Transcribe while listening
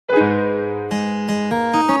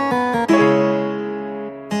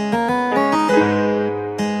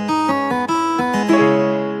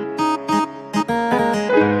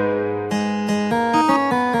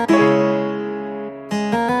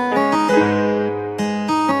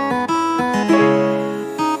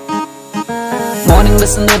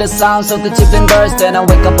listen to the sounds of the chipping birds, then I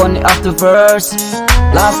wake up on the after verse.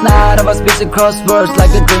 Last night I was busy crosswords, like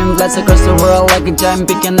a dream blessed across the world, like a giant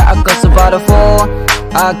picking across a waterfall.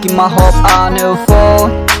 I keep my hope on never fall.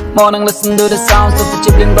 Morning listen to the sounds of the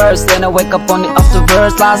chipping birds, then I wake up on the after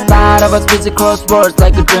verse. Last night I was busy crosswords,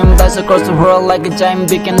 like a dream blessed across the world, like a giant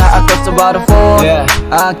picking across the waterfall. Yeah,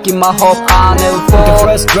 I keep my hope on never fall. The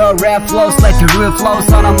first girl rap flows like a real flow,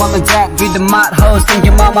 son I'm on the jack with the mud hose. Thank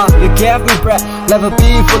you mama, you gave me bread. Never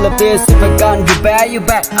be full of this, if I gun you bad, you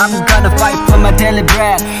back. I'm gonna fight for my daily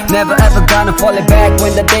bread. Never ever gonna fall it back.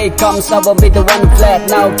 When the day comes I will be the one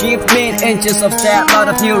flat. Now give me inches of that.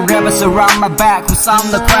 Lot of new rappers around my back who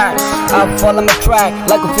sound the crack. I follow my track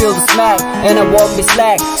like a field of smack, and I won't be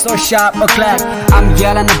slack, so sharp or clack. I'm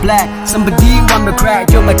yelling the black, somebody want me crack.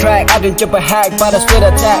 You're my track, I don't jump a hack, but I straight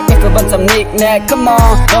attack. If you want some knick-knack, come on,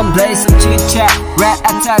 don't play some chit-chat. Rat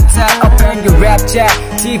attack, open your rap chat.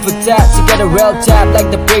 T for tat, to get a real tap. Like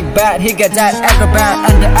the big bat, he got that acrobat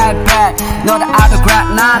and the iPad. Not the autograph,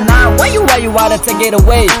 nah, why you wanna take it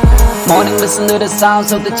away? Morning listen to the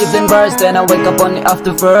sounds of the chipping birds, then I wake up on the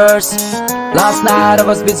after verse. Last night I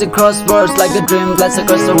was busy crosswords, like a dream blessed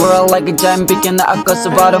across the world, like a giant picking across a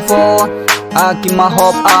waterfall. I keep my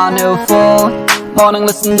hope on never fall. Morning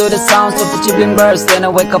listen to the sounds of the chipping birds, then I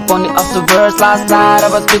wake up on the after verse. Last night I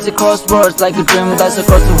was busy crosswords, like a dream blessed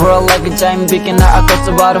across the world, like a giant picking across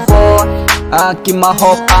the waterfall. I keep my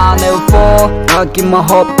hope on never fall. I keep my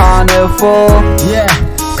hope on never fall. Yeah,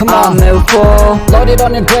 come on, on, never fall. load it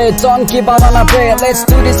on your grade, don't keep out on a break. Let's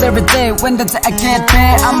do this every day, when the day I can't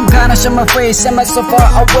pay I'm gonna show my face, am I so far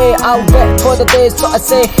away? I'll wait for the day, so I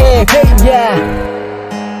say hey, yeah.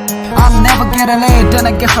 I'll never get late, then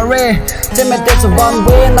I get hurry. Tell me there's a one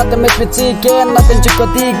way, nothing makes me TK, nothing you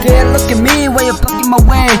got TK. Look at me, where you blocking my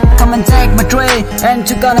way. Come and take my tray, and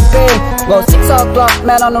you gonna pay. Well, 6 o'clock,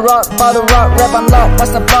 man on the rock, by the rock, rap unlock.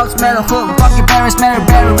 What's the box, smell a hook, bucky berries, Mary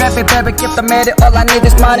berry, rap it, baby, keep the made it. All I need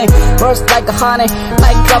is money, burst like a honey,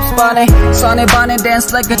 nightclubs bunny, sunny bunny,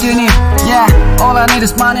 dance like a genie. Yeah, all I need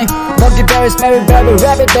is money, bucky berries, Mary berry,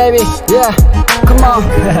 rap it, baby. Yeah, come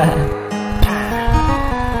on.